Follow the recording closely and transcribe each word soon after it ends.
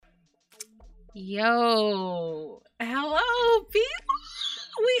Yo, hello, people.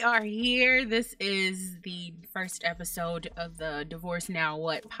 We are here. This is the first episode of the Divorce Now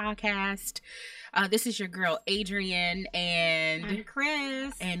What podcast. This is your girl Adrienne and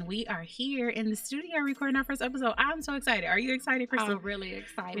Chris, and we are here in the studio recording our first episode. I'm so excited. Are you excited, Crystal? I'm really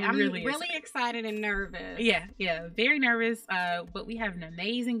excited. I'm really excited and nervous. Yeah, very nervous. But we have an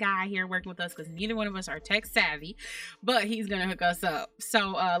amazing guy here working with us because neither one of us are tech savvy, but he's gonna hook us up.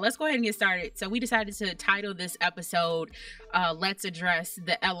 So let's go ahead and get started. So we decided to title this episode "Let's Address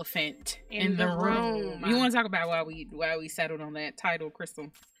the Elephant in the Room." You want to talk about why we settled on that title,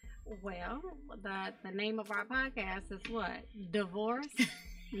 Crystal? Well, the name of our podcast is what? Divorce?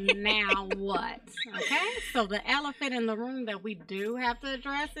 Now what? Okay, so the elephant in the room that we do have to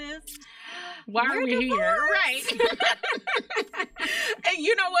address is why are we here? Right. And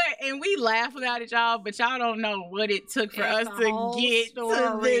you know what? And we laugh about it, y'all, but y'all don't know what it took for us to get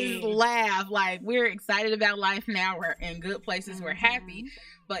to this laugh. Like, we're excited about life now. We're in good places. We're happy.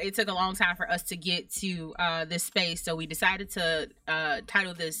 But it took a long time for us to get to this space. So we decided to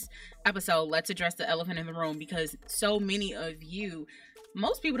title this episode, Let's Address the Elephant in the Room, because so many of you,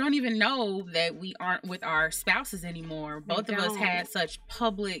 most people don't even know that we aren't with our spouses anymore. Both of us had such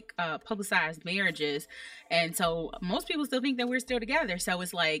publicized marriages. And so most people still think that we're still together. So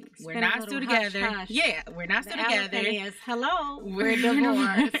it's like, we're not still together. Hush. Yeah, we're not still together. Is, hello, we're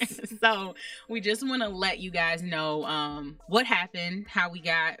divorced. So we just want to let you guys know what happened, how we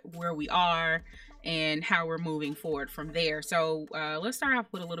got where we are, and how we're moving forward from there. So let's start off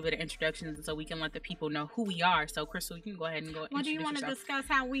with a little bit of introductions so we can let the people know who we are. So Crystal, you can go ahead and go. Well, do you want to discuss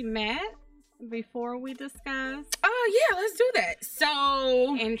how we met before we discuss? Oh yeah, let's do that.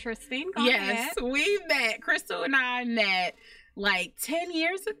 So interesting. Go yes, ahead. We met. Crystal and I met like 10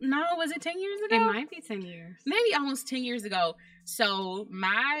 years. No, was it 10 years ago? It might be 10 years. Maybe almost 10 years ago. So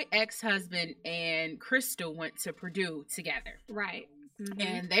my ex-husband and Crystal went to Purdue together. Right. Mm-hmm.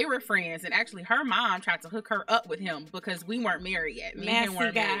 And they were friends, and actually her mom tried to hook her up with him because we weren't married yet. Me and him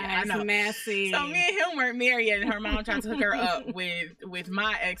weren't married yet. I know. Messy. So me and him weren't married yet, and her mom tried to hook her up with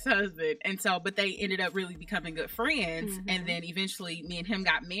my ex-husband. And so, but they ended up really becoming good friends. Mm-hmm. And then eventually me and him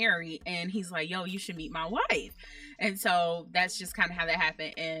got married, and he's like, yo, you should meet my wife. And so that's just kind of how that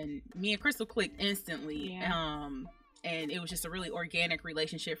happened. And me and Crystal clicked instantly. Yeah. And it was just a really organic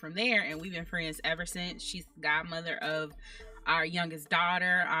relationship from there. And we've been friends ever since. She's the godmother of our youngest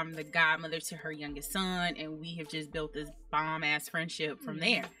daughter. I'm the godmother to her youngest son, and we have just built this bomb ass friendship from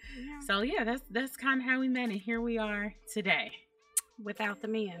there. Yeah. So yeah, that's kind of how we met, and here we are today. Without the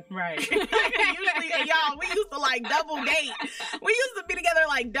men. Right. Usually, y'all, we used to like double date. We used to be together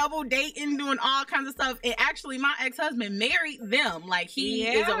like double dating, doing all kinds of stuff. And actually, my ex-husband married them. Like, he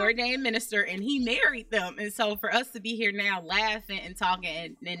is an ordained minister, and he married them. And so for us to be here now laughing and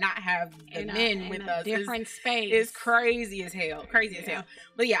talking and not have the men with us different space is crazy as hell. Crazy as hell.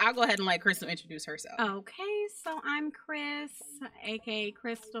 But yeah, I'll go ahead and let Crystal introduce herself. Okay, so I'm Chris, aka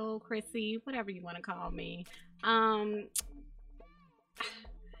Crystal, Chrissy, whatever you want to call me.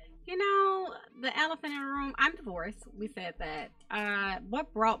 You know, the elephant in the room, I'm divorced. We said that.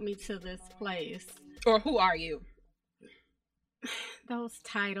 What brought me to this place? Or who are you? Those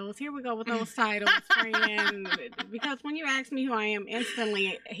titles. Here we go with those titles, friend. Because when you ask me who I am,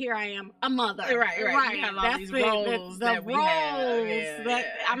 instantly, here I am, a mother. Right. You have all that's these roles the that we have. Yeah.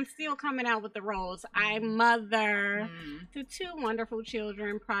 I'm still coming out with the roles. I'm mother to two wonderful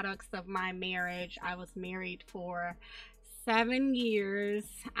children, products of my marriage. I was married for 7 years.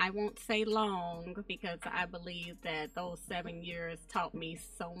 I won't say long, because I believe that those 7 years taught me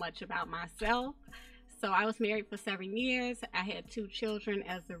so much about myself. So I was married for 7 years. I had 2 children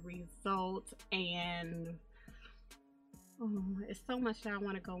as a result, and it's so much that I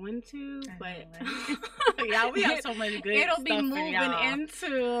want to go into, but yeah, we have so many good it'll be moving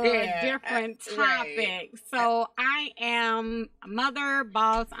into different topics. Right. So I am a mother,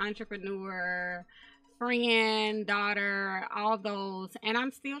 boss, entrepreneur, friend, daughter, all those, and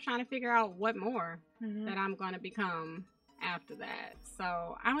I'm still trying to figure out what more that I'm going to become after that.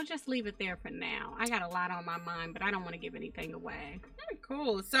 So I will just leave it there for now. I got a lot on my mind, but I don't want to give anything away.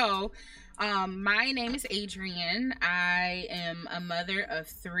 Cool. So my name is Adrienne. I am a mother of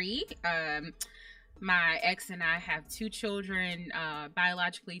 3. My ex and I have 2 children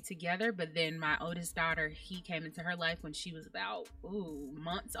biologically together, but then my oldest daughter, he came into her life when she was about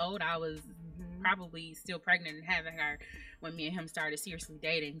months old. I was probably still pregnant and having her when me and him started seriously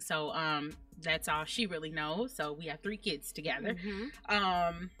dating. So that's all she really knows. So we have 3 kids together.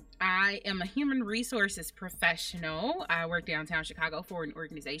 I am a human resources professional. I work downtown Chicago for an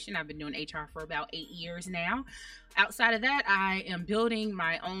organization. I've been doing HR for about 8 years now. Outside of that, I am building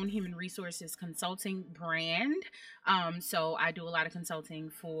my own human resources consulting brand. So I do a lot of consulting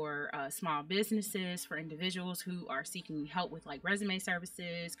for small businesses, for individuals who are seeking help with like resume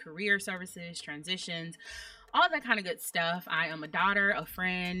services, career services, transitions, all that kind of good stuff. I am a daughter, a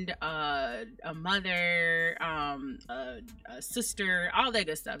friend, a mother, a sister, all that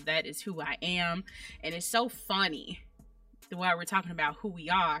good stuff. That is who I am. And it's so funny while we're talking about who we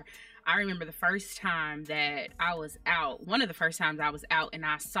are. I remember the first time that I was out, one of the first times I was out, and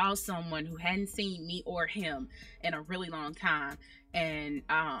I saw someone who hadn't seen me or him in a really long time. And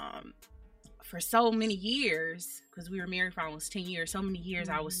for so many years, because we were married for almost 10 years, so many years,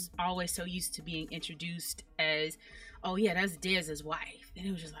 I was always so used to being introduced as, oh yeah, that's Dez's wife. And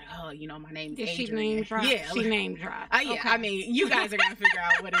it was just like, oh, you know, my name's Adrian. She name dropped? Yeah. She name dropped. Yeah, okay. I mean, you guys are going to figure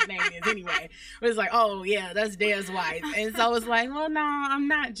out what his name is anyway. But it's like, oh yeah, that's Dez's wife. And so it's like, well, no, I'm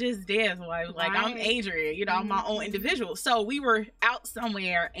not just Dez's wife. Like, right. I'm Adrian, you know, I'm my own individual. So we were out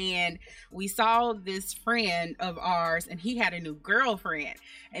somewhere and we saw this friend of ours and he had a new girlfriend.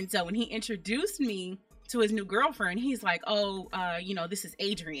 And so when he introduced me to his new girlfriend, he's like, oh, you know, this is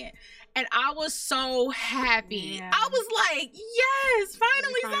Adrian. And I was so happy. Yeah. I was like, yes,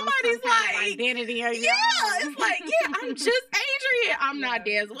 finally somebody's like identity. Yeah, it's like, yeah, I'm just Adrian. I'm not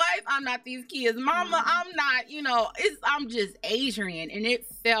Dad's wife. I'm not these kids' mama. I'm not, you know, I'm just Adrian. And it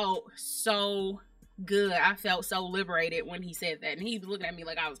felt so good. I felt so liberated when he said that. And he was looking at me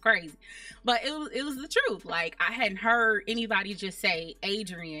like I was crazy. But it was the truth. Like, I hadn't heard anybody just say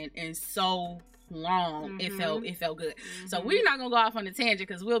Adrian in so long. It felt good. So we're not gonna go off on a tangent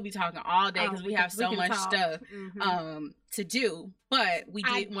because we'll be talking all day because we have so much stuff to do. But we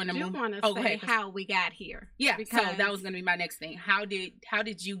did want to move. I want to say how we got here. Yeah, because so that was gonna be my next thing. How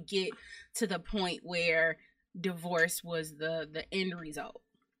did you get to the point where divorce was the end result?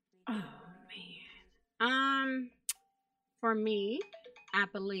 Oh man. For me, I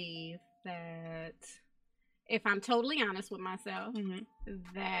believe that if I'm totally honest with myself,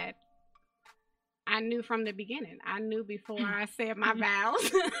 that I knew from the beginning. I knew before I said my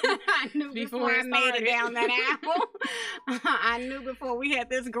vows. I knew before I made it down that apple. I knew before we had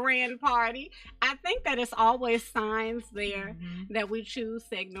this grand party. I think that it's always signs there that we choose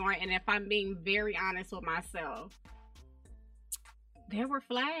to ignore. And if I'm being very honest with myself, there were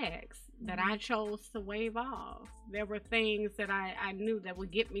flags that I chose to wave off. There were things that I knew that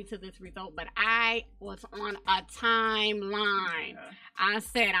would get me to this result, but I was on a timeline. I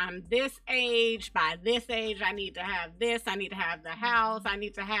said, I'm this age, by this age, I need to have this, I need to have the house, I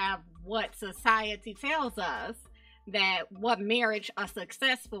need to have what society tells us that what marriage, a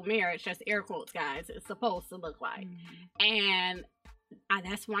successful marriage, just air quotes, guys, is supposed to look like. And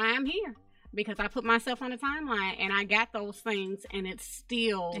that's why I'm here. Because I put myself on a timeline and I got those things and it's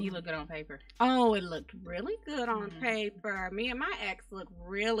still... And you look good on paper. Oh, it looked really good on paper. Me and my ex looked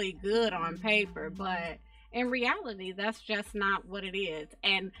really good on paper. But in reality, that's just not what it is.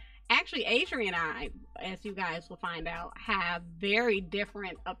 And actually, Adrian and I, as you guys will find out, have very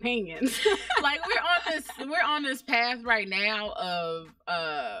different opinions. Like we're on this path right now of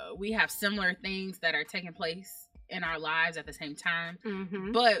we have similar things that are taking place in our lives at the same time,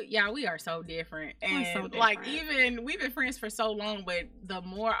 but yeah, we are so different. And so different. Like, even we've been friends for so long, but the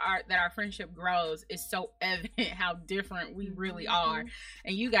more that our friendship grows, it's so evident how different we really are.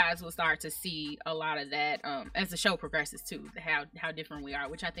 And you guys will start to see a lot of that as the show progresses too, how different we are,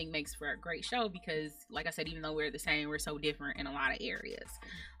 which I think makes for a great show because, like I said, even though we're the same, we're so different in a lot of areas.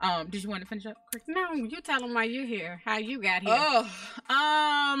 Did you want to finish up, Chris? No, you tell them why you're here, how you got here.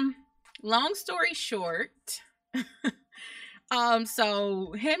 Long story short,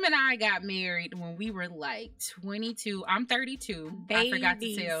 so him and I got married when we were like 22. I'm 32. I forgot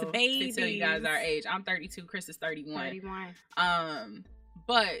to tell you guys our age. I'm 32. Chris is 31.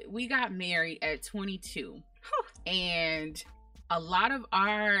 But we got married at 22. And a lot of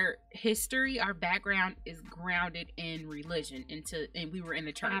our history, our background is grounded in religion. And we were in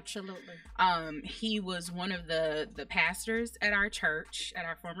the church. Absolutely. He was one of the pastors at our church, at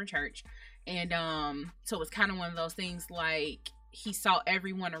our former church. And so it's kind of one of those things, like, he saw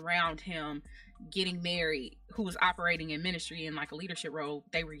everyone around him getting married who was operating in ministry in like a leadership role.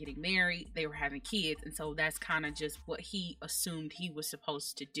 They were getting married, they were having kids, and so that's kind of just what he assumed he was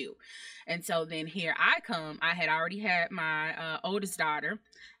supposed to do. And so then here I come. I had already had my oldest daughter,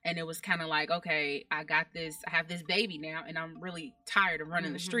 and it was kind of like, okay, I have this baby now, and I'm really tired of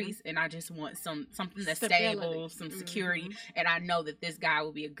running the streets, and I just want something that's stable, some security, and I know that this guy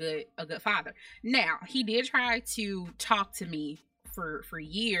will be a good father. Now, he did try to talk to me for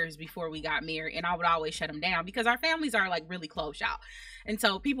years before we got married, and I would always shut him down because our families are like really close, y'all. And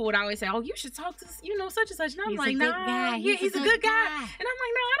so people would always say, "Oh, you should talk to, you know, such and such." And I'm like, "Nah, yeah, he's a good guy." And I'm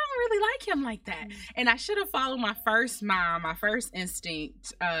like, "No, I don't really like him like that." And I should have followed my first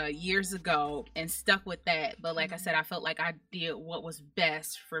instinct years ago and stuck with that. But like I said, I felt like I did what was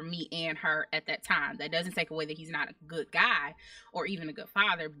best for me and her at that time. That doesn't take away that he's not a good guy or even a good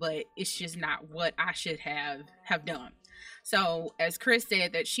father, but it's just not what I should have done. So as Chris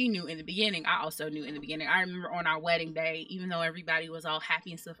said that she knew in the beginning, I also knew in the beginning. I remember on our wedding day, even though everybody was all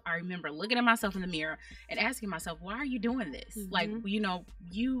happy and stuff, I remember looking at myself in the mirror and asking myself, why are you doing this? Like, you know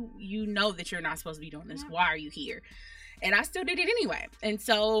that you're not supposed to be doing this. Why are you here? And I still did it anyway. And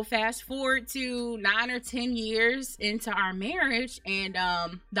so fast forward to 9 or 10 years into our marriage, and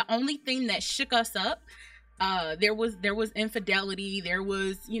the only thing that shook us up, there was infidelity, there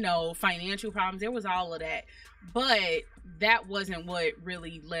was, you know, financial problems, there was all of that. But that wasn't what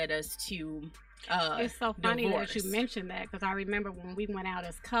really led us to it's so funny divorce. that you mentioned that, because I remember when we went out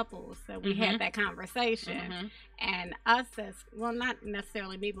as couples that we had that conversation, and us as, well, not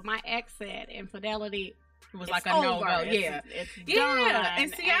necessarily me, but my ex said infidelity was like a no-go. It's done.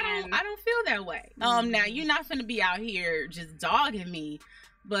 And see, I don't feel that way. Now you're not gonna be out here just dogging me,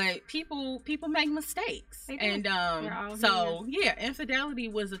 but people make mistakes, and so yeah, infidelity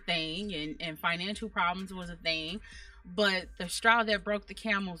was a thing, and financial problems was a thing, but the straw that broke the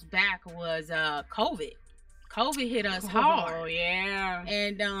camel's back was COVID hit us hard.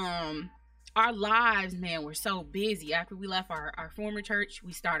 And our lives, man, were so busy. After we left our former church,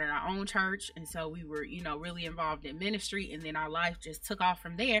 we started our own church, and so we were, you know, really involved in ministry, and then our life just took off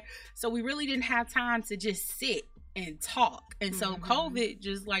from there. So we really didn't have time to just sit and talk. And so COVID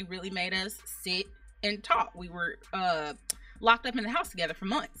just like really made us sit and talk. We were locked up in the house together for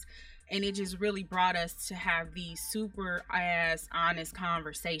months, and it just really brought us to have these super ass honest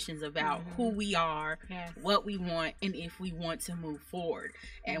conversations about who we are, what we want, and if we want to move forward.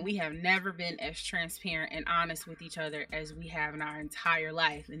 And we have never been as transparent and honest with each other as we have in our entire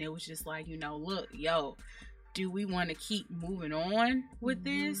life. And it was just like, you know, look, yo, do we want to keep moving on with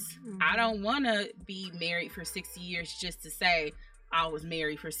this? I don't want to be married for 60 years just to say I was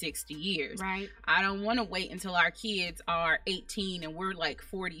married for 60 years. Right. I don't want to wait until our kids are 18 and we're like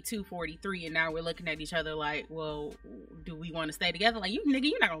 42, 43, and now we're looking at each other like, well, do we want to stay together? Like, you nigga,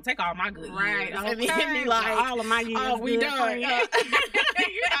 you're not going to take all my good years. And be like, all of my years. Oh, we done. You're not going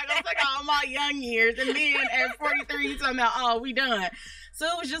to take all my young years. And then at 43, you're talking about, oh, we done. So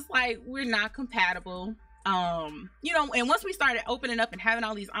it was just like, we're not compatible. You know, and once we started opening up and having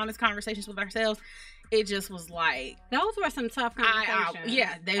all these honest conversations with ourselves, it just was like, those were some tough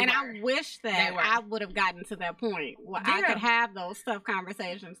conversations. I wish that I would have gotten to that point where I could have those tough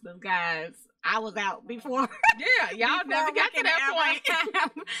conversations with guys. I was out before. Y'all never got to that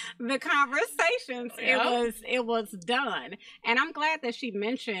point. The conversations, it was done. And I'm glad that she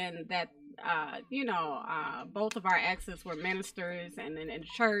mentioned that, you know, both of our exes were ministers, and then in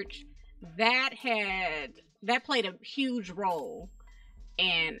church, that played a huge role.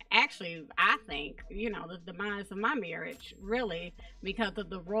 And actually, I think, you know, the demise of my marriage, really, because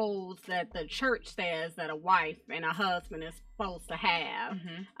of the roles that the church says that a wife and a husband is supposed to have,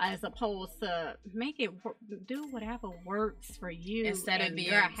 as opposed to do whatever works for you. Instead of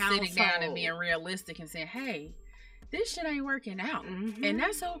being sitting down and being realistic and saying, hey, this shit ain't working out. And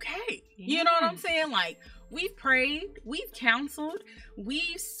that's okay. You know what I'm saying? Like, we've prayed, we've counseled,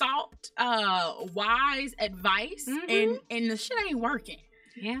 we've sought wise advice, and the shit ain't working.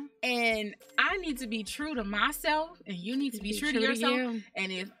 Yeah. And I need to be true to myself, and you need to be true to yourself.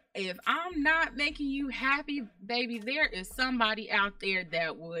 And if I'm not making you happy, baby, there is somebody out there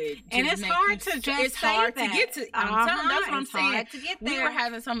that would. And it's hard to just it's hard to get to. I'm telling you, that's what I'm saying. Hard to get there. We were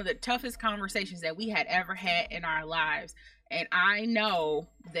having some of the toughest conversations that we had ever had in our lives. And I know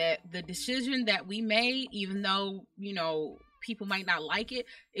that the decision that we made, even though, you know, people might not like it,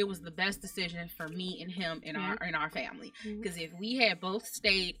 it was the best decision for me and him in our family. Because if we had both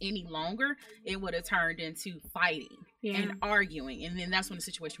stayed any longer, it would have turned into fighting and arguing, and then that's when the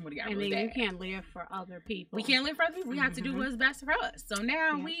situation would have got really bad. And then you can't live for other people. We can't live for other people. We have to do what's best for us. So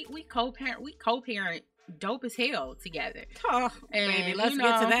now we co-parent dope as hell together. Oh, and, baby, let's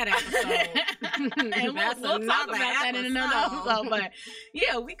get to that episode. And we'll talk about that in another episode. But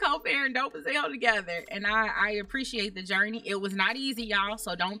yeah, we co-parent dope as hell together, and I appreciate the journey. It was not easy, y'all,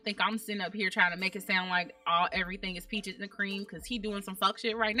 so don't think I'm sitting up here trying to make it sound like everything is peaches and cream, because he doing some fuck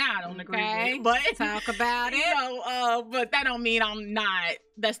shit right now I don't agree with. But talk about it. You know, but that don't mean I'm not.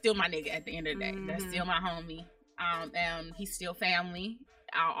 That's still my nigga at the end of the day. That's still my homie. He's still family.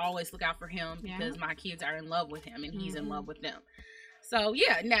 I'll always look out for him because my kids are in love with him and he's in love with them. So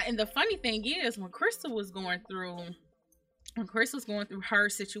yeah, now and the funny thing is when Crystal was going through her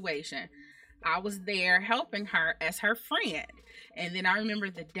situation, I was there helping her as her friend. And then I remember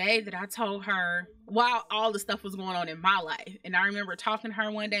the day that I told her while all the stuff was going on in my life. And I remember talking to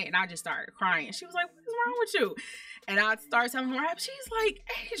her one day and I just started crying. She was like, "What's wrong with you?" And I started telling her what happened. She's like,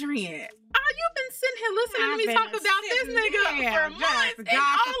 "Adrian, you've been sitting here listening to me talk about this nigga for months and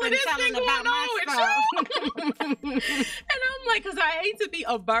all of this been going on with you." And I'm like, because I hate to be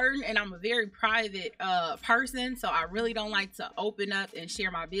a burden and I'm a very private person. So I really don't like to open up and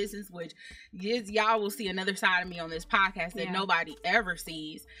share my business, which y'all will see another side of me on this podcast that nobody ever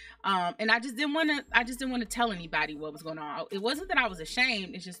sees. And I just didn't want to tell anybody what was going on. It wasn't that I was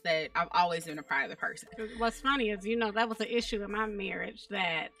ashamed. It's just that I've always been a private person. What's funny is, that was an issue in my marriage,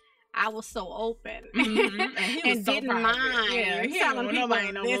 that I was so open and so didn't private. mind telling people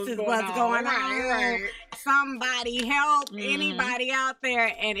this is what's going on. Right. Somebody help anybody out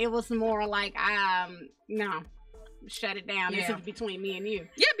there. And it was more like, no. Shut it down. This is between me and you.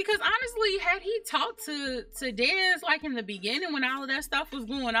 Yeah, because honestly, had he talked to Des like in the beginning when all of that stuff was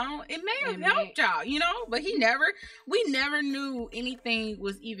going on, it may have helped y'all, but we never knew anything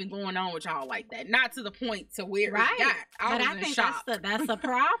was even going on with y'all like that. Not to the point to where it got. I think that's the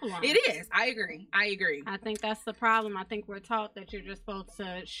problem. It is. I agree. I think that's the problem. I think we're taught that you're just supposed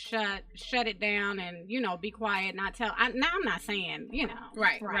to shut it down and, be quiet, not tell. Now I'm not saying,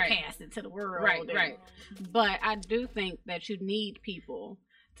 broadcast it to the world. Right. But I do think that you need people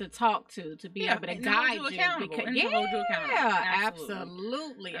to talk to be able to guide you.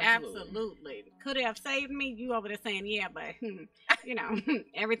 Absolutely. Could it have saved me? You over there saying, but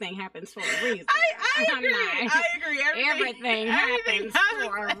everything happens for a reason. I agree. Everything happens for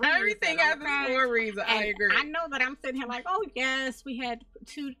a reason. Everything happens for a reason. I agree. I know that I'm sitting here like, oh yes, we had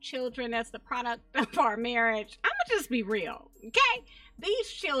 2 children as the product of our marriage. I'm gonna just be real, okay? These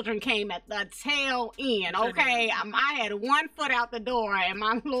children came at the tail end, okay? I had 1 foot out the door, and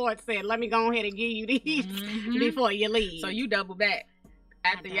my Lord said, let me go ahead and give you these before you leave. So you double back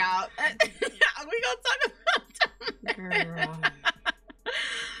after y'all. We gonna talk about Girl.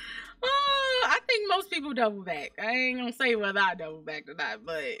 I think most people double back. I ain't gonna say whether I double back or not,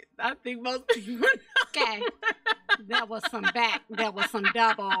 but I think most people okay. That was some double. Okay. That was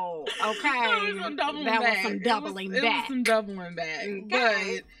some doubling back. Was some doubling back. It was some doubling back.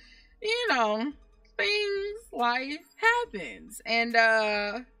 Okay. But, life happens. And,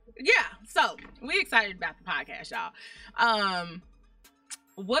 so we excited about the podcast, y'all.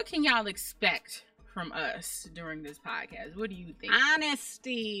 What can y'all expect from us during this podcast? What do you think?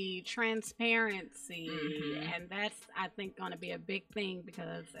 Honesty, transparency, and that's, I think, going to be a big thing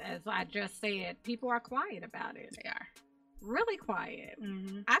because, as I just said, people are quiet about it. They are. Really quiet.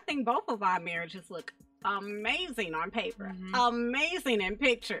 I think both of our marriages look amazing on paper, amazing in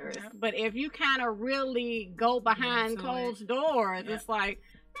pictures, but if you kind of really go behind closed doors, it's like,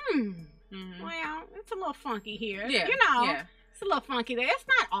 well, it's a little funky here. It's a little funky there. It's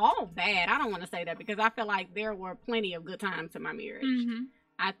not all bad. I don't want to say that because I feel like there were plenty of good times in my marriage.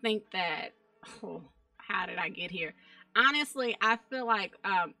 I think that, how did I get here? Honestly, I feel like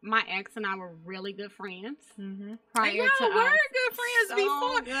my ex and I were really good friends. Prior to us. We're good friends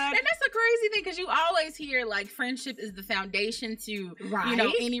before. Good. And that's a crazy thing because you always hear like friendship is the foundation to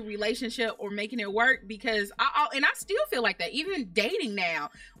any relationship or making it work, because I still feel like that. Even dating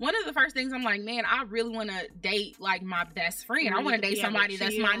now, one of the first things I'm like, man, I really want to date like my best friend. I want to date somebody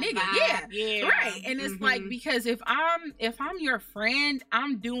that's my nigga. Yeah. Right. And it's like, because if I'm your friend,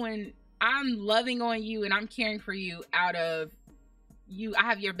 I'm loving on you and I'm caring for you out of you. I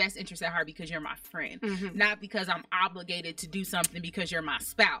have your best interest at heart because you're my friend, not because I'm obligated to do something because you're my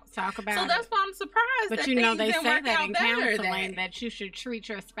spouse. Talk about so that's why I'm surprised. But that they say that in counseling that you should treat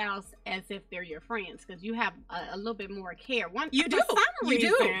your spouse as if they're your friends because you have a little bit more care. You do. With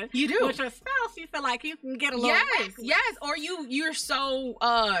your spouse, you feel like you can get a little yes, or you're so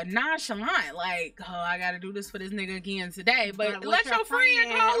nonchalant, like, oh, I got to do this for this nigga again today. But let your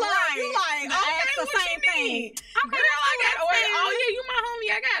friend call up. You like, okay, the same thing. Okay, girl, I got. Oh yeah, you my homie.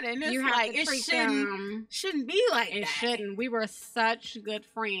 I got it. And it's you like it shouldn't be like it. Shouldn't. We were such good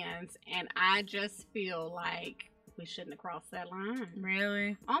friends, and I just feel like we shouldn't have crossed that line.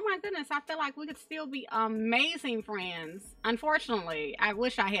 Really? Oh my goodness, I feel like we could still be amazing friends. Unfortunately, I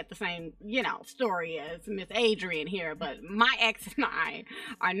wish I had the same, story as Miss Adrian here, but my ex and I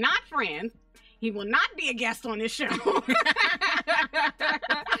are not friends. He will not be a guest on this show.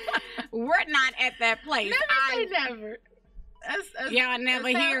 We're not at that place. Never. Y'all never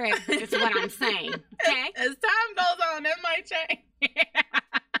hear it. It's what I'm saying. Okay? As time goes on, that might change.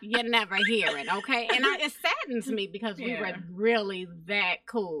 you never hear it, okay? And it saddens me because we were really that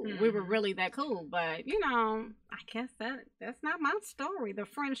cool. We were really that cool, but you know, I guess that's not my story. The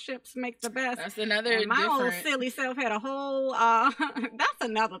friendships make the best. That's another. And my old silly self had a whole. That's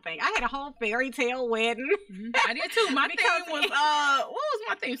another thing. I had a whole fairy tale wedding. I did too. My thing was what was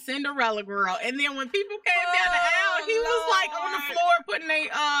my thing? Cinderella girl. And then when people came down the aisle, he was like on the floor putting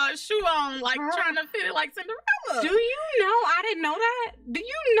a shoe on, like trying to fit it like Cinderella. Do you know? I didn't know that. Do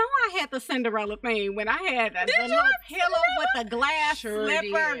you know I had the Cinderella thing when I had the little pillow with the glass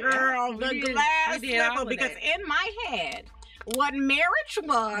slipper, girl? The glass slipper, because in my head, what marriage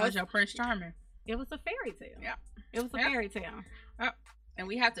was your Prince Charming. It was a fairy tale. Yeah, it was a fairy tale. And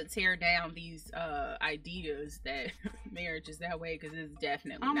we have to tear down these ideas that marriage is that way, because it's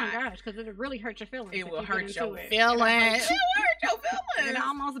definitely not. Oh my gosh, because it really hurt your feelings. It will hurt your feelings. It will hurt your feelings. It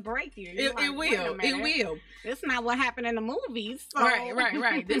almost break you. It will. It will. It's not what happened in the movies. So.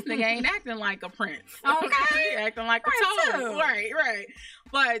 Right. This nigga ain't acting like a prince. Okay. He acting like a toad. Right.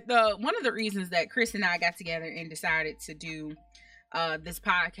 But one of the reasons that Chris and I got together and decided to do this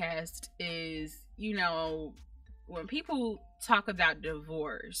podcast is, you know, when people talk about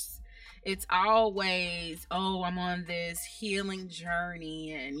divorce, it's always, oh, I'm on this healing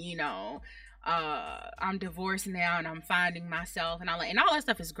journey, and you know, I'm divorced now and I'm finding myself, and all that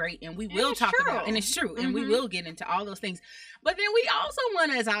stuff is great, and we will talk about, and it's true, and we will get into all those things. But then we also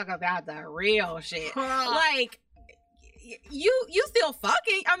want to talk about the real shit. Like, you still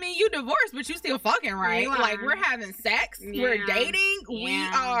fucking. I mean, you divorced, but you still fucking, right? Like, we're having sex, we're dating, we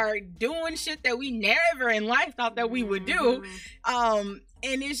are doing shit that we never in life thought that we would do.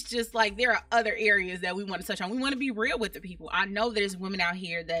 And it's just like, there are other areas that we want to touch on. We want to be real with the people. I know there's women out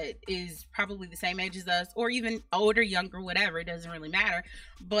here that is probably the same age as us, or even older, younger, whatever. It doesn't really matter.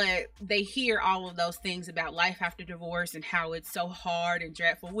 But they hear all of those things about life after divorce and how it's so hard and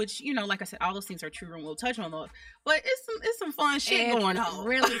dreadful, which, you know, like I said, all those things are true, and we'll touch on those. But it's some fun shit going on.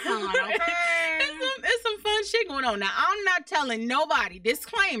 Really fun, okay? It's some fun shit going on. Now, I'm not telling nobody,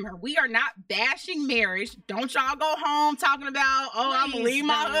 disclaimer, we are not bashing marriage. Don't y'all go home talking about, oh, I'm gonna leave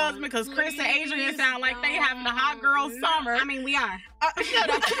my husband, because Chris and Adrian sound like they having a hot girl summer. I mean, we are. Shut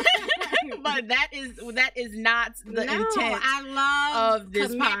up. But that is not the intent. I love of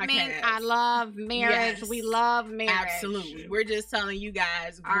this podcast. I love marriage. Yes. We love marriage. Absolutely. We're just telling you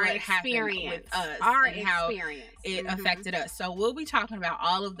guys our what experience happened with us, our and how experience. It affected us. So we'll be talking about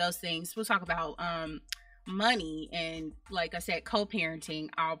all of those things. We'll talk about money, and like I said, co-parenting.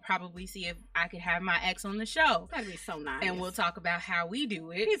 I'll probably see if I could have my ex on the show. That'd be so nice. And we'll talk about how we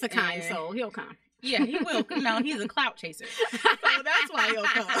do it. He's a kind soul. He'll come. Yeah, he will. No, he's a clout chaser, so that's why he'll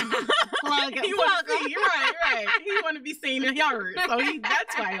come. He want to see, right. He want to be seen and heard, so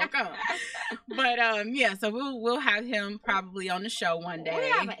that's why he'll come. But yeah, so we'll have him probably on the show one day.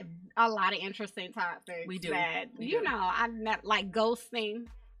 We have a lot of interesting topics. We do. You know, I'm not like ghosting,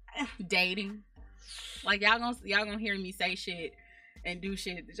 dating. Like, y'all gonna hear me say shit and do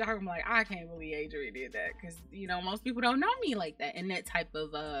shit that y'all gonna be like, I can't believe Adrian did that, because, you know, most people don't know me like that in that type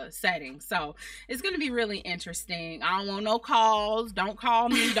of setting. So it's gonna be really interesting. I don't want no calls. Don't call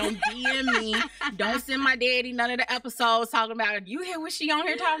me. Don't DM me. Don't send my daddy none of the episodes talking about it. You hear what she on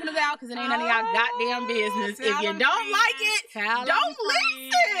here talking about? Because it ain't none of y'all goddamn business. If you don't like it, don't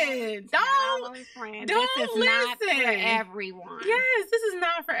listen. Don't this is not for everyone. Yes, this is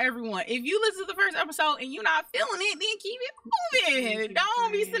not for everyone. If you listen to the first episode and you're not feeling it, then keep it moving.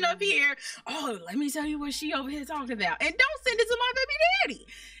 Don't be sitting up here, oh, let me tell you what she over here talking about. And don't send it to my baby daddy,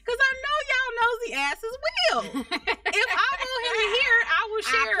 because I know y'all nosy asses will. If I want him to hear it, I will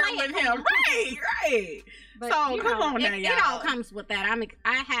share it with him. Right. But, so come on now, y'all. It all comes with that.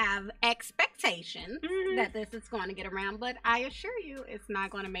 I have expectations that this is going to get around, but I assure you, it's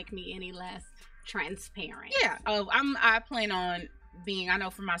not going to make me any less transparent. Yeah. I plan on being, I know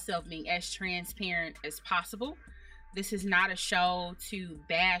for myself, being as transparent as possible. This is not a show to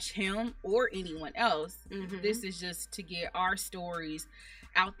bash him or anyone else. This is just to get our stories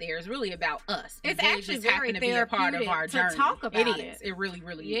out there. It's really about us. It's actually just very therapeutic to be a part of our journey. Talk about it. It really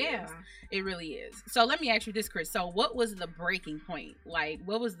is. It really is. So let me ask you this, Chris. So what was the breaking point? Like,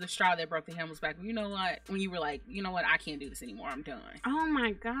 what was the straw that broke the camel's back? You know what? When you were like, you know what? I can't do this anymore. I'm done. Oh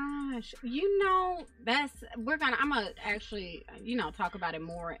my gosh. You know, I'm gonna actually, you know, talk about it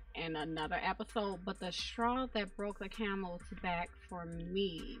more in another episode. But the straw that broke the camel's back for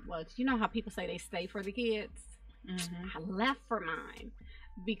me was, you know how people say they stay for the kids? I left for mine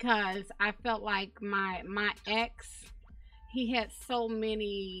because I felt like my ex, he had so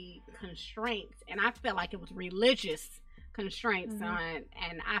many constraints, and I felt like it was religious constraints on,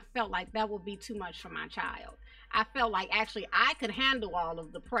 and I felt like that would be too much for my child. I felt like actually I could handle all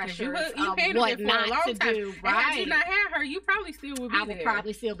of the pressures you of what not to do. Right? And had you not had her, you probably still would be there. I would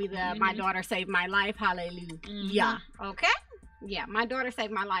probably still be there. My daughter saved my life. Hallelujah. Yeah. Okay. Yeah, my daughter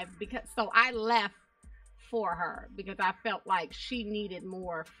saved my life so I left for her because I felt like she needed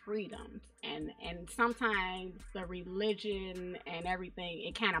more freedoms, and sometimes the religion and everything,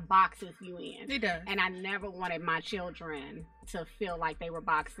 it kind of boxes you in. It does. And I never wanted my children to feel like they were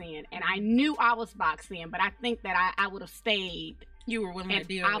boxed in, and I knew I was boxed in, but I think that I would have stayed. You were willing to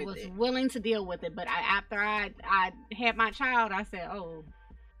deal with it. I was willing to deal with it, but after I had my child, I said, oh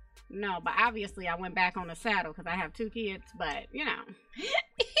no. But obviously I went back on the saddle because I have 2 kids, but you know.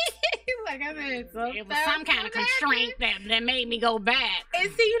 Like I said, it was some kind of constraint that made me go back.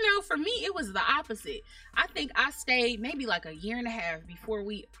 And see, you know, for me, it was the opposite. I think I stayed maybe like a year and a half before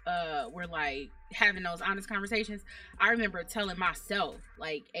we were like having those honest conversations. I remember telling myself,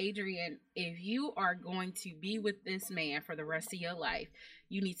 like, Adrian, if you are going to be with this man for the rest of your life,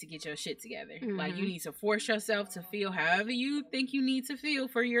 you need to get your shit together. Like, you need to force yourself to feel however you think you need to feel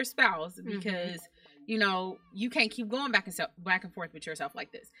for your spouse, because you know, you can't keep going back and forth with yourself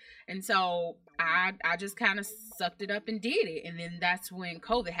like this. And so I just kind of sucked it up and did it. And then that's when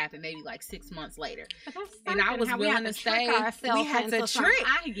COVID happened, maybe like 6 months later. And I was willing to stay. We had to trick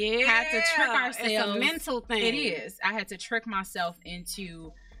ourselves. It's a mental thing. It is. I had to trick myself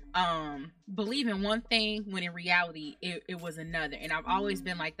into believing one thing when in reality it was another. And I've always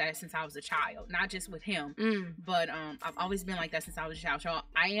been like that since I was a child, not just with him, but I've always been like that since I was a child. So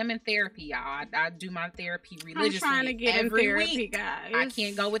I am in therapy, y'all. I do my therapy religiously. I'm trying to get every in therapy, week. guys. I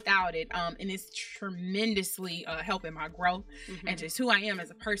can't go without it. And it's tremendously helping my growth and just who I am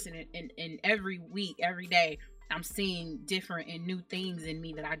as a person. And every week, every day, I'm seeing different and new things in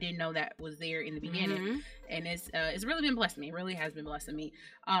me that I didn't know that was there in the beginning. And it's really been blessing me. It really has been blessing me.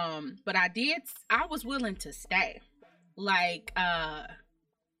 But I was willing to stay. Like, I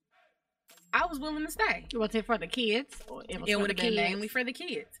was willing to stay. Was it for the kids? Or it would have been mainly for the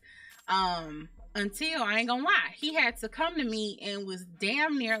kids. Until, I ain't gonna lie, he had to come to me and was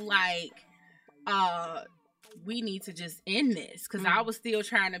damn near like, we need to just end this, because I was still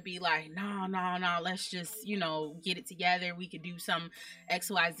trying to be like, no, let's just, you know, get it together. We could do some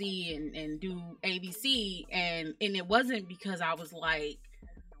XYZ and do ABC, and it wasn't because I was like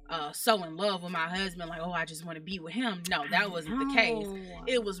so in love with my husband, like, oh, I just want to be with him. No, that wasn't the case.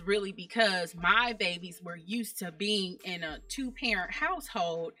 It was really because my babies were used to being in a 2-parent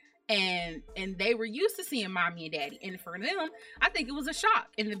household. And they were used to seeing mommy and daddy. And for them, I think it was a shock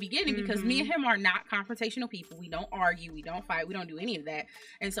in the beginning, because me and him are not confrontational people. We don't argue. We don't fight. We don't do any of that.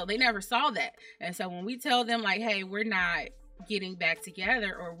 And so they never saw that. And so when we tell them, like, hey, we're not getting back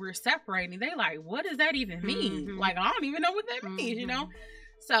together or we're separating, they like, what does that even mean? Like, I don't even know what that means, you know?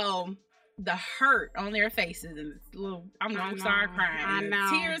 So the hurt on their faces, and I'm gonna start crying. I know.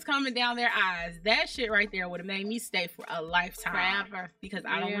 Tears coming down their eyes. That shit right there would have made me stay for a lifetime. Forever. Because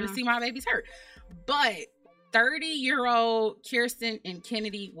I don't want to see my babies hurt. But 30-year-old Kirsten and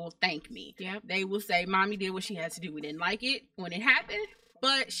Kennedy will thank me. Yep. They will say, mommy did what she had to do. We didn't like it when it happened,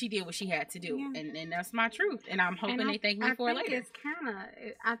 but she did what she had to do. Yeah. And that's my truth. And I'm hoping they thank me for it later.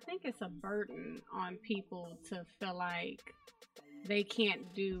 I think it's a burden on people to feel like they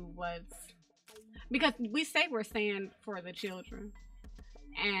can't do because we say we're staying for the children,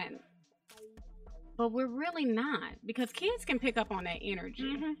 but we're really not, because kids can pick up on that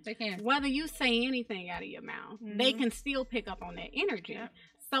energy. They can. Whether you say anything out of your mouth, they can still pick up on that energy. Yep.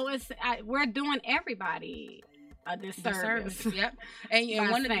 So we're doing everybody a disservice. Yep.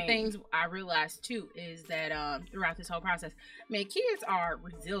 And one of the things I realized too is that throughout this whole process, man, kids are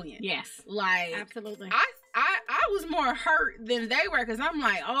resilient. Yes. Like, absolutely. I was more hurt than they were, because I'm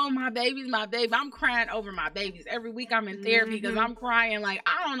like, oh, my baby. I'm crying over my babies. Every week I'm in therapy because I'm crying like,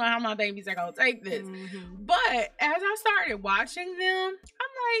 I don't know how my babies are going to take this. But as I started watching them,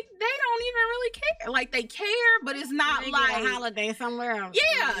 I'm like, they don't even really care. Like, they care, but it's not they like get a holiday somewhere else.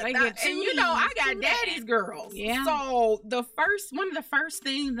 Yeah. And you know, I got daddy's girls. Yeah. So one of the first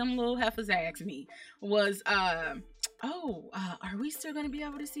things them little heifers asked me was, are we still going to be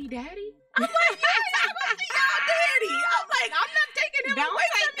able to see daddy? I'm like, yeah, I'm going to see y'all daddy. I'm like, I'm not taking him away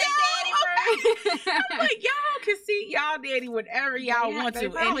from daddy. Okay. I'm like, y'all can see y'all daddy whenever y'all want to.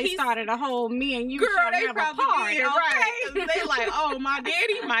 And he started a whole me and you girl, they have probably a part, did, okay? right? They like, oh, my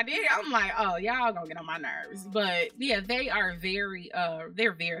daddy. I'm like, oh, y'all gonna get on my nerves. But yeah, they are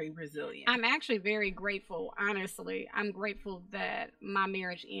they're very resilient. I'm actually very grateful, honestly. I'm grateful that my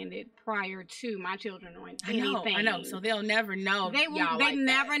marriage ended prior to my children knowing anything. I know. So they'll never know. They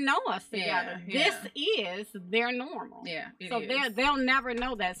never know us together. Yeah. This is their normal. Yeah. So they'll never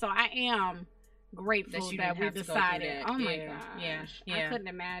know that. So I am grateful that we decided. Oh my gosh. Yeah. I couldn't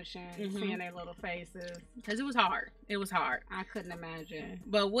imagine seeing their little faces. Because it was hard. It was hard. I couldn't imagine.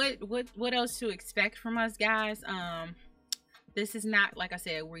 But what else to expect from us, guys? This is not, like I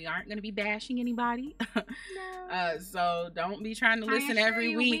said, we aren't going to be bashing anybody. No. So don't be trying to listen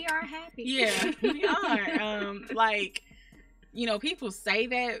every week. We are happy. Yeah, we are. Like, you know, people say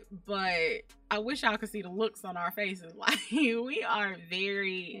that, but I wish y'all could see the looks on our faces. Like, we are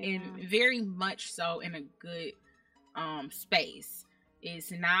very much so in a good space.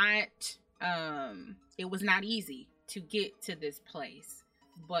 It's not it was not easy to get to this place,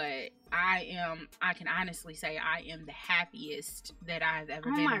 but I can honestly say I am the happiest that I've ever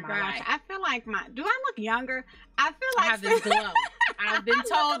been in my life. I feel like do I look younger? I feel like I have this glow. I've been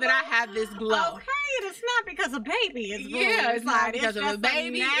told that I have this glow. Okay, it's not because of baby. It's not because of a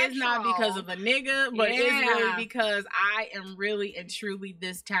baby. It's not because of a nigga, but it's really because I am really and truly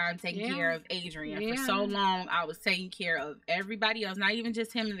this time taking care of Adrian. For so long, I was taking care of everybody else, not even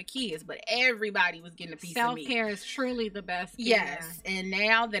just him and the kids, but everybody was getting a piece of me. Self-care is truly the best. Yes, and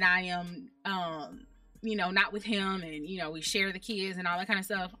now that I am you know, not with him, and you know, we share the kids and all that kind of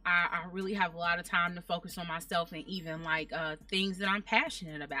stuff, I really have a lot of time to focus on myself, and even like things that I'm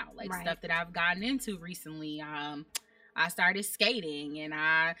passionate about, like stuff that I've gotten into recently. I started skating, and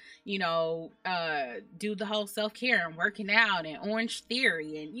I, you know, do the whole self-care and working out and Orange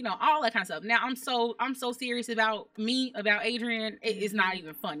Theory and, you know, all that kind of stuff. Now I'm so serious about Adrian. It's not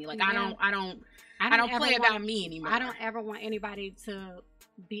even funny. Like I don't play about me anymore. I don't ever want anybody to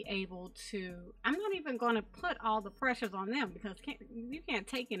be able to. I'm not even going to put all the pressures on them, because you can't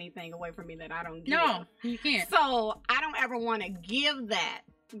take anything away from me that I don't give. No, you can't. So I don't ever want to give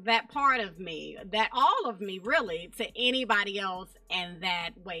that part of me, that all of me really, to anybody else in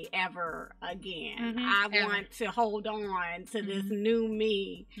that way ever again. I want to hold on to this new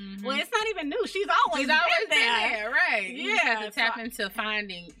me. Well, it's not even new. She's always been there. Right. You have to tap into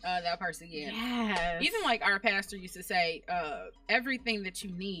finding that person again. Yes. Even like our pastor used to say, everything that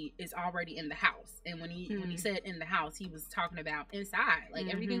you need is already in the house. And when he said in the house, he was talking about inside. Like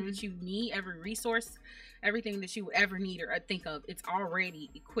everything that you need, every resource, everything that you would ever need or think of, it's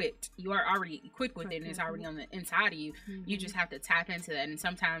already equipped. You are already equipped with it, and it's already on the inside of you. You just have to tap into that. And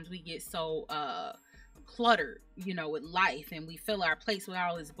sometimes we get so cluttered, you know, with life, and we fill our plates with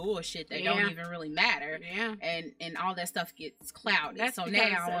all this bullshit that don't even really matter. And all that stuff gets clouded. That's so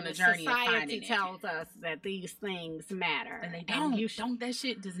now I'm on a journey of finding it. Society tells us that these things matter, and they don't. Don't that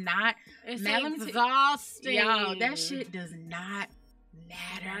shit does not. It's exhausting. Y'all, that shit does not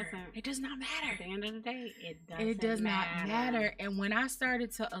matter. It does not matter. At the end of the day, it does not matter. And when I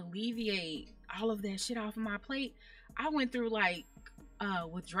started to alleviate all of that shit off of my plate, I went through like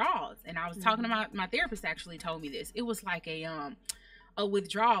withdrawals. And I was talking to my therapist, actually told me this. It was like a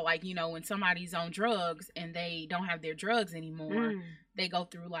withdrawal, like, you know, when somebody's on drugs and they don't have their drugs anymore, they go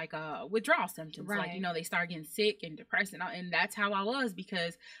through like withdrawal symptoms. Like, you know, they start getting sick and depressed, and that's how I was,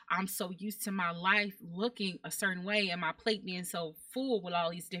 because I'm so used to my life looking a certain way and my plate being so full with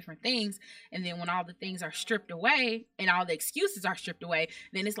all these different things. And then when all the things are stripped away and all the excuses are stripped away,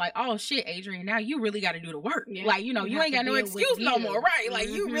 then it's like, oh shit, Adrian, now you really got to do the work. Like, you know, you ain't got no excuse no more, right? Like,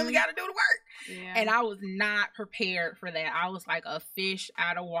 you really got to do the work. And I was not prepared for that. I was like a fish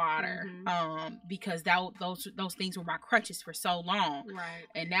out of water, because those things were my crutches for so long.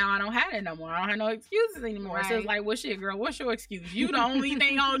 And now I don't have it no more. I don't have no excuses anymore. So it's like, well, shit, girl, what's your excuse? You the only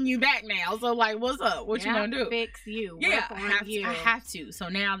thing holding you back now. So like, what's up? What you gonna do? Fix you. I have to. So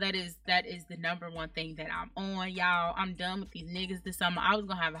now that is the number one thing that I'm on, y'all. I'm done with these niggas this summer. I was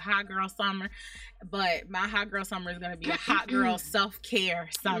gonna have a hot girl summer, but my hot girl summer is gonna be a hot girl self-care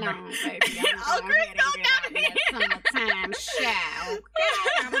summer. No, baby, I'm summertime shout.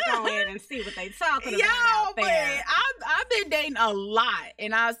 I'm gonna go ahead and see what they talking about out there. But I've been dating a lot,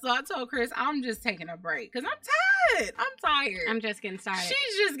 and I told Chris I'm just taking a break because I'm tired. I'm just getting started.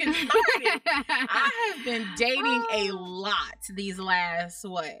 She's just getting started. I have been dating a lot these last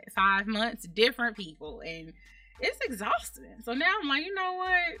 5 months, different people, and it's exhausting. So now I'm like, you know what?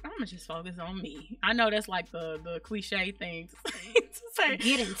 I'm gonna just focus on me. I know that's like the cliche thing to say.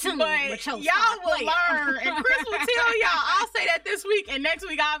 Get in tune with your y'all will learn, and Chris will tell y'all. I'll say that this week, and next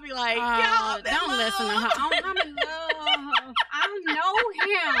week I'll be like, y'all don't listen to her. I'm in love. I know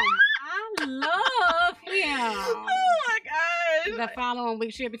him. I love him. Oh my gosh. The following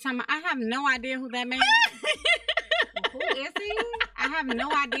week she'll be telling me, I have no idea who that man is. Who is he? I have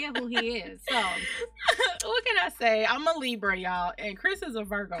no idea who he is. So what can I say? I'm a Libra, y'all, and Chris is a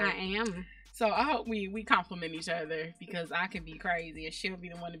Virgo. I am. So I hope we compliment each other, because I can be crazy and she'll be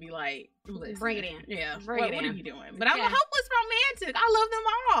the one to be like, listen, bring it in. Yeah. What are you doing? But I'm a hopeless romantic. I love them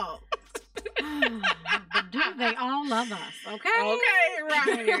all. But do they all love us? Okay. Okay,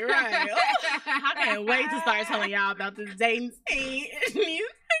 right. I can't wait to start telling y'all about this dating scene and these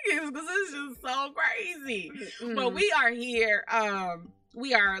niggas because it's just so crazy. But we are here.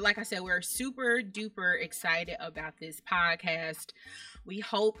 We are, like I said, we're super duper excited about this podcast. We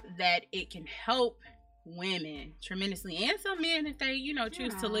hope that it can help women tremendously, and some men if they,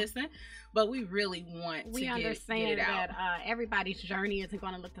 choose to listen. But we really want to understand get it out. That everybody's journey isn't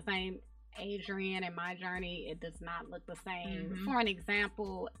going to look the same. Adrian and my journey, it does not look the same. For an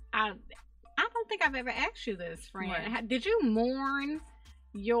example, I don't think I've ever asked you this, friend. Right. Did you mourn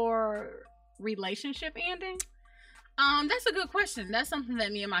your relationship ending? That's a good question. That's something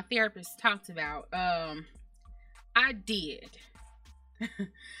that me and my therapist talked about. I did.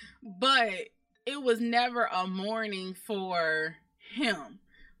 But it was never a mourning for him.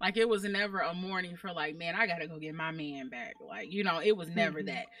 Like, it was never a mourning for, like, man, I gotta go get my man back. Like, it was never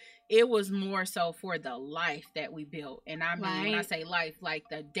that. It was more so for the life that we built. And I mean, when I say life, like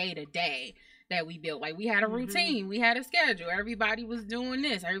the day-to-day that we built. Like, we had a routine. We had a schedule. Everybody was doing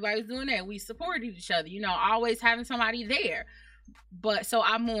this. Everybody was doing that. We supported each other, always having somebody there. But, so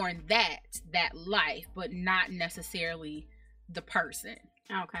I mourned that life, but not necessarily the person.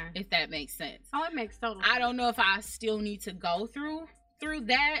 Okay. If that makes sense. Oh, it makes total sense. I don't know if I still need to go through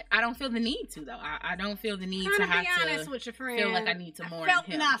that. I don't feel the need to, though. I don't feel the need to have to be honest with your friend. Feel like I need to mourn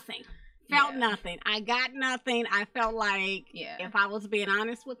him. Felt nothing. I got nothing. I felt like if I was being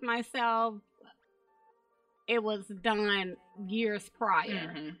honest with myself, it was done years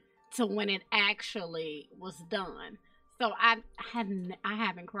prior to when it actually was done. So I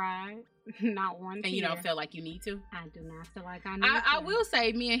haven't cried, not one tear. And you don't feel like you need to? I do not feel like I need to. I will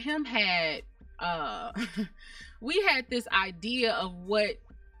say, me and him had we had this idea of what,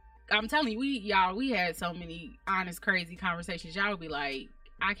 I'm telling you, we had so many honest, crazy conversations. Y'all would be like,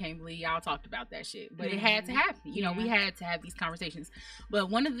 I can't believe y'all talked about that shit. But it had to happen. We had to have these conversations. But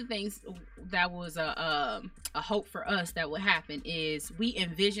one of the things that was a hope for us that would happen is we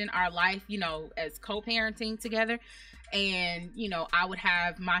envision our life, as co-parenting together. And, I would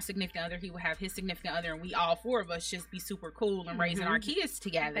have my significant other, he would have his significant other, and we all four of us just be super cool and raising our kids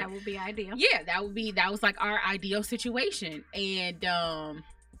together. That would be ideal. Yeah, that was like our ideal situation. And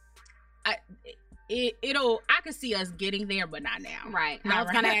I could see us getting there, but not now. Right. I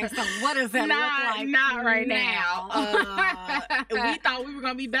was going to ask, so what does that look like? Not right now. We thought we were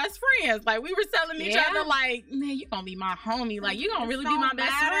going to be best friends. Like, we were telling each other, like, man, you're going to be my homie. Like, you're going to really be my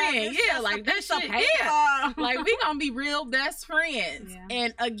best friend. Yeah, like, that shit. Yeah. Like, we going to be real best friends. Yeah.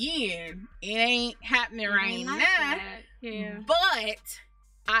 And again, it ain't happening right now. Yeah. But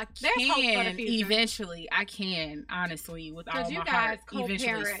I can eventually. I can honestly, with all my heart,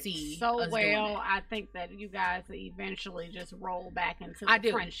 eventually see so well. I think that you guys eventually just roll back into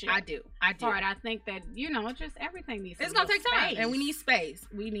the friendship. I do. Right. I think that just everything needs. It's gonna take time, and we need space.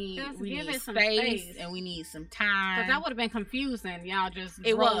 We need space, and we need some time. But that would have been confusing, y'all just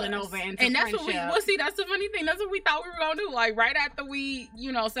rolling over into and that's friendship. What we. Well, see, that's the funny thing. That's what we thought we were gonna do. Like right after we,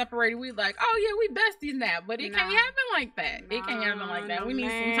 separated, we like, oh yeah, we besties now. But it can't happen like that. It can't happen like that. We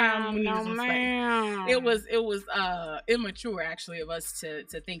need some time. We need some space. It was immature actually of us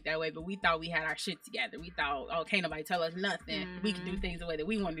to think that way, but we thought we had our shit together. We thought, oh, can't nobody tell us nothing. We can do things the way that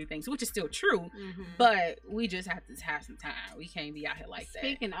we want to do things, which is still true. But we just have to have some time. We can't be out here like that.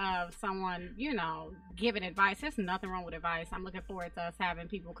 Speaking of someone, giving advice, there's nothing wrong with advice. I'm looking forward to us having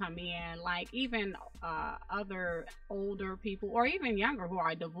people come in, like even other older people or even younger who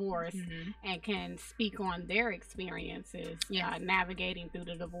are divorced and can speak on their experiences navigating through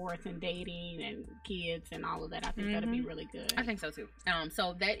the divorce and dating and kids and all of that. I think that'll be really good. I think so too.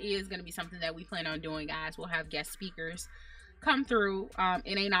 So that is going to be something that we plan on doing, guys. We'll have guest speakers come through.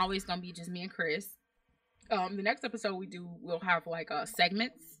 It ain't always going to be just me and Chris. The next episode we'll have like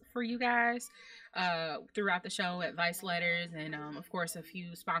segments for you guys throughout the show, advice letters, and of course a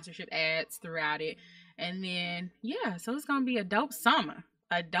few sponsorship ads throughout it. And then so it's going to be a dope summer.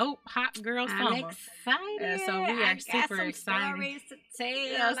 A dope hot girl summer. I'm excited. So we are super excited. Stories to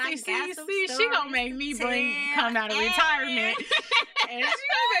tell. See, she gonna make me come out of retirement, and she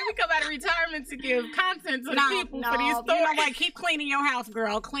gonna make me come out of retirement to give content to the people for these stories. You know what? Keep cleaning your house,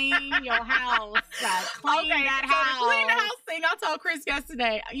 girl. Clean your house. Clean that house. So the clean the house thing. I told Chris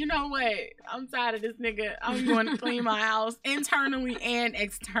yesterday. You know what? I'm tired of this nigga. I'm going to clean my house internally and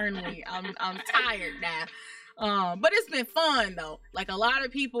externally. I'm tired now. But it's been fun though. Like a lot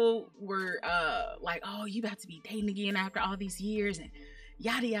of people were like, "Oh, you about to be dating again after all these years, and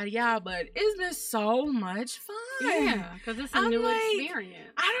yada yada yada. But it's been so much fun. Yeah, because it's a new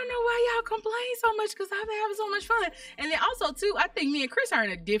experience. I don't know why y'all complain so much because I've been having so much fun. And then also too, I think me and Chris are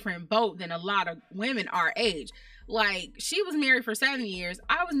in a different boat than a lot of women our age. Like, she was married for 7 years.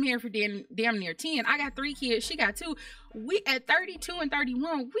 I was married for damn near 10. I got 3 kids. She got 2. We at 32 and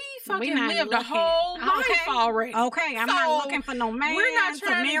 31, we fucking lived a whole life already. Okay, I'm not looking for no man to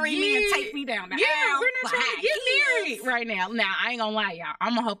marry me and take me down the aisle. We're not trying to get married right now. Now, I ain't gonna lie, y'all.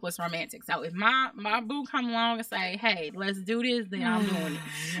 I'm a hopeless romantic. So if my boo come along and say, hey, let's do this, then I'm doing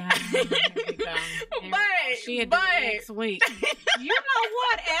it. But next week. You know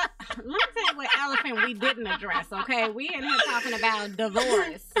what? Let me tell you what elephant we didn't address, okay? We in here talking about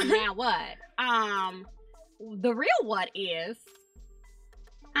divorce. Now what? The real what is,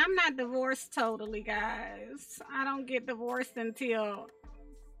 I'm not divorced totally, guys. I don't get divorced until,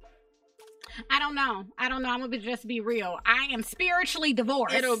 I don't know. I'm gonna just be real. I am spiritually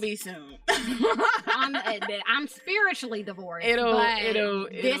divorced. It'll be soon. I'm spiritually divorced.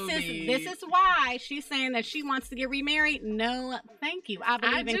 This is why she's saying that she wants to get remarried. No, thank you. I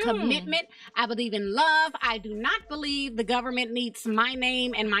believe in commitment. I believe in love. I do not believe the government needs my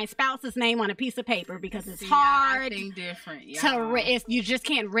name and my spouse's name on a piece of paper because it's hard. I think different. You just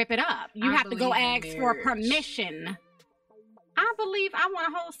can't rip it up. You have to go ask for permission. I believe I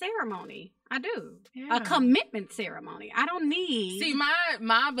want a whole ceremony. I do. Yeah. A commitment ceremony. I don't need. See,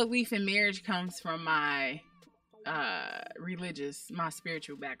 my belief in marriage comes from my my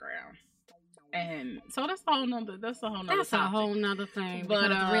spiritual background. And so that's a whole nother thing. But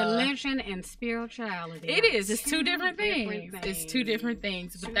religion and spirituality. It is. It's two different things. It's two different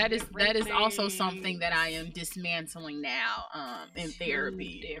things. But that is also something that I am dismantling now in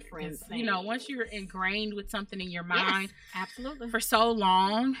therapy. Different things. You know, once you're ingrained with something in your mind, absolutely. For so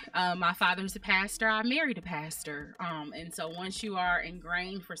long, my father's a pastor. I married a pastor. And so once you are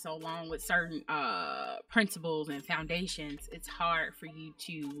ingrained for so long with certain principles and foundations, it's hard for you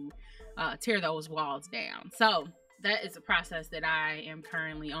to tear those walls down. So that is a process that I am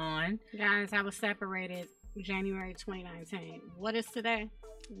currently on. Guys, I was separated January 2019. What is today?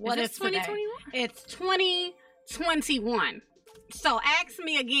 What is 2021? It's 2021. So ask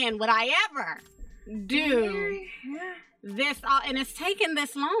me again, would I ever do this? And it's taken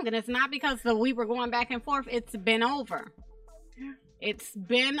this long, and it's not because we were going back and forth. It's been over. Yeah. It's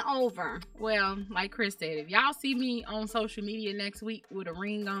been over. Well, like Chris said, if y'all see me on social media next week with a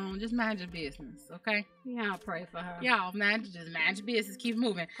ring on, just mind your business, okay? Yeah, I'll pray for her. Y'all, mind your business. Keep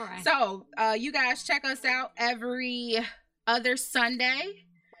moving. Right. So, you guys check us out every other Sunday.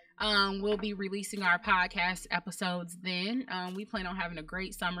 We'll be releasing our podcast episodes then. We plan on having a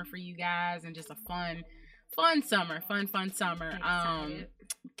great summer for you guys and just a fun summer. Fun summer.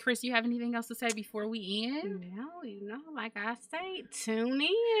 Chris, you have anything else to say before we end? No, like I say, tune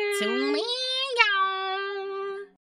in.